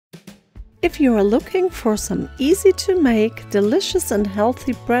If you are looking for some easy to make, delicious and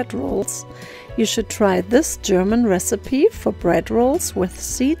healthy bread rolls, you should try this German recipe for bread rolls with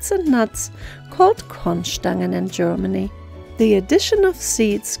seeds and nuts called Kornstangen in Germany. The addition of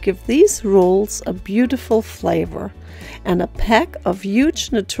seeds give these rolls a beautiful flavor and a pack of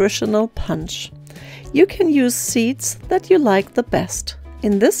huge nutritional punch. You can use seeds that you like the best.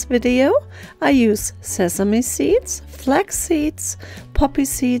 In this video, I use sesame seeds, flax seeds, poppy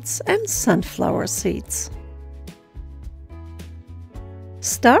seeds and sunflower seeds.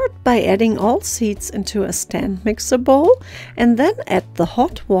 Start by adding all seeds into a stand mixer bowl and then add the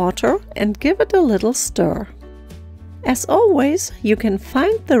hot water and give it a little stir. As always, you can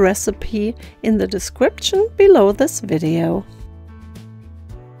find the recipe in the description below this video.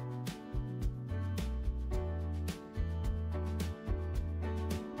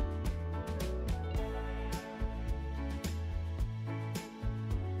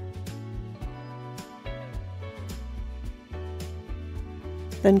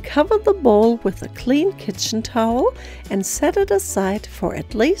 Then cover the bowl with a clean kitchen towel and set it aside for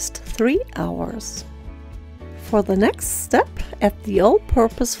at least 3 hours. For the next step, add the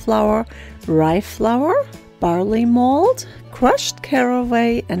all-purpose flour, rye flour, barley malt, crushed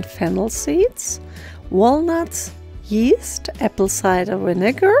caraway and fennel seeds, walnuts, yeast, apple cider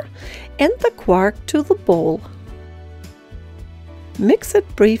vinegar, and the quark to the bowl. Mix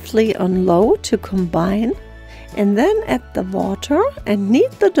it briefly on low to combine, and then add the water and knead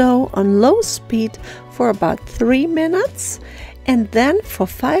the dough on low speed for about 3 minutes and then for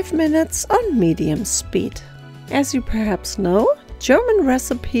 5 minutes on medium speed. As you perhaps know, German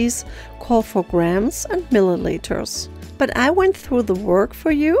recipes call for grams and milliliters, but I went through the work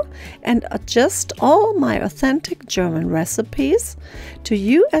for you and adjust all my authentic German recipes to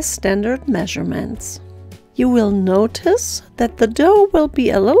US standard measurements. You will notice that the dough will be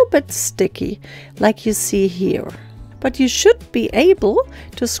a little bit sticky, like you see here. But you should be able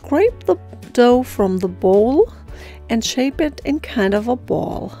to scrape the dough from the bowl and shape it in kind of a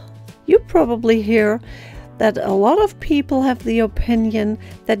ball. You probably hear that a lot of people have the opinion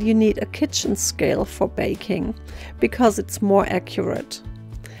that you need a kitchen scale for baking, because it's more accurate.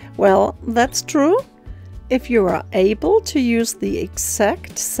 Well, that's true if you are able to use the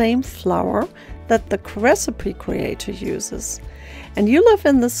exact same flour that the recipe creator uses, and you live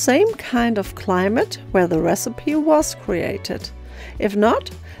in the same kind of climate where the recipe was created. If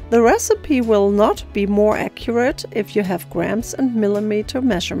not, the recipe will not be more accurate if you have grams and millimeter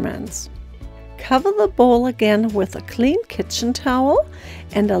measurements. Cover the bowl again with a clean kitchen towel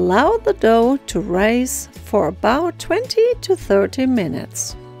and allow the dough to rise for about 20 to 30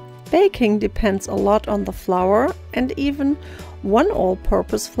 minutes. Baking depends a lot on the flour, and even one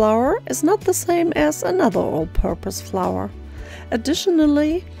all-purpose flour is not the same as another all-purpose flour.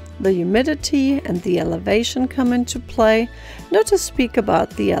 Additionally, the humidity and the elevation come into play, not to speak about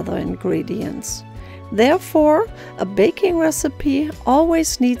the other ingredients. Therefore, a baking recipe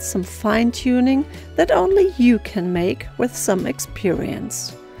always needs some fine-tuning that only you can make with some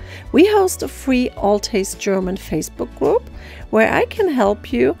experience. We host a free All Taste German Facebook group where I can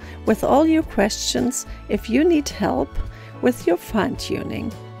help you with all your questions if you need help with your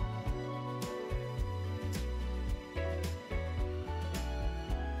fine-tuning.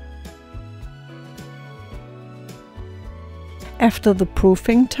 After the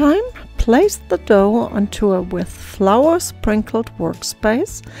proofing time, place the dough onto a with flour sprinkled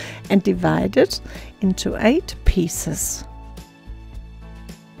workspace and divide it into 8 pieces.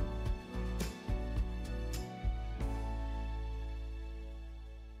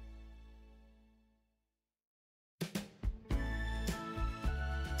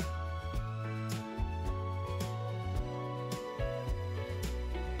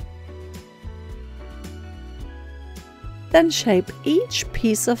 Then shape each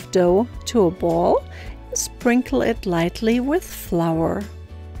piece of dough to a ball and sprinkle it lightly with flour.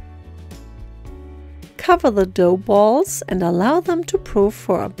 Cover the dough balls and allow them to proof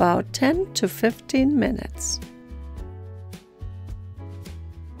for about 10 to 15 minutes.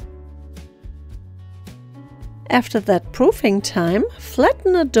 After that proofing time,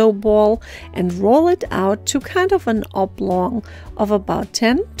 flatten a dough ball and roll it out to kind of an oblong of about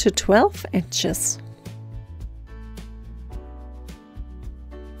 10 to 12 inches.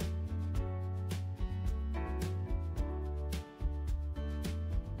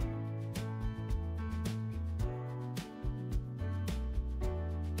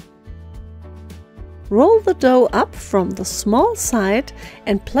 Roll the dough up from the small side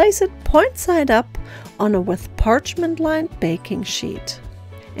and place it point side up on a with parchment lined baking sheet.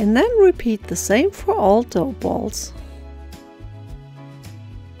 And then repeat the same for all dough balls.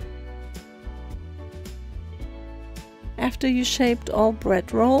 After you shaped all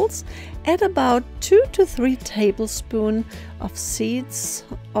bread rolls, add about 2 to 3 tablespoons of seeds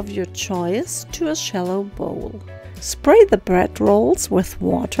of your choice to a shallow bowl. Spray the bread rolls with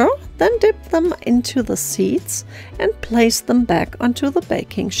water, then dip them into the seeds and place them back onto the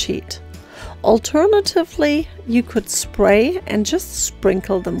baking sheet. Alternatively, you could spray and just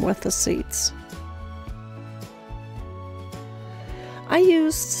sprinkle them with the seeds. I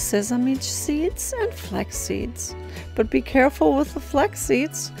used sesame seeds and flax seeds, but be careful with the flax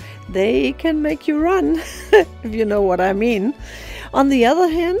seeds. They can make you run, if you know what I mean. On the other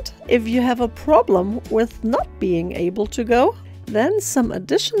hand, if you have a problem with not being able to go, then some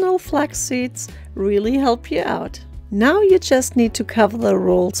additional flax seeds really help you out. Now you just need to cover the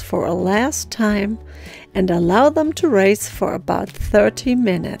rolls for a last time and allow them to raise for about 30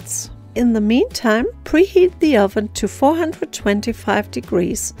 minutes. In the meantime, preheat the oven to 425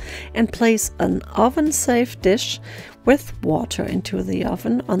 degrees and place an oven-safe dish with water into the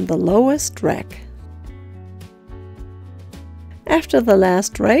oven on the lowest rack. After the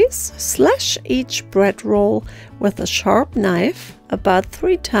last raise, slash each bread roll with a sharp knife about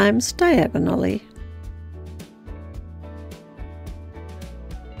 3 times diagonally.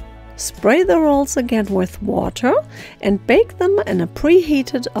 Spray the rolls again with water and bake them in a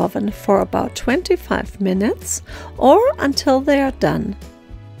preheated oven for about 25 minutes or until they are done.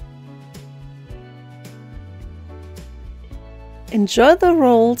 Enjoy the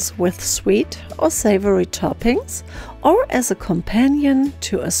rolls with sweet or savory toppings or as a companion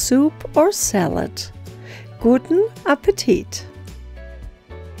to a soup or salad. Guten Appetit!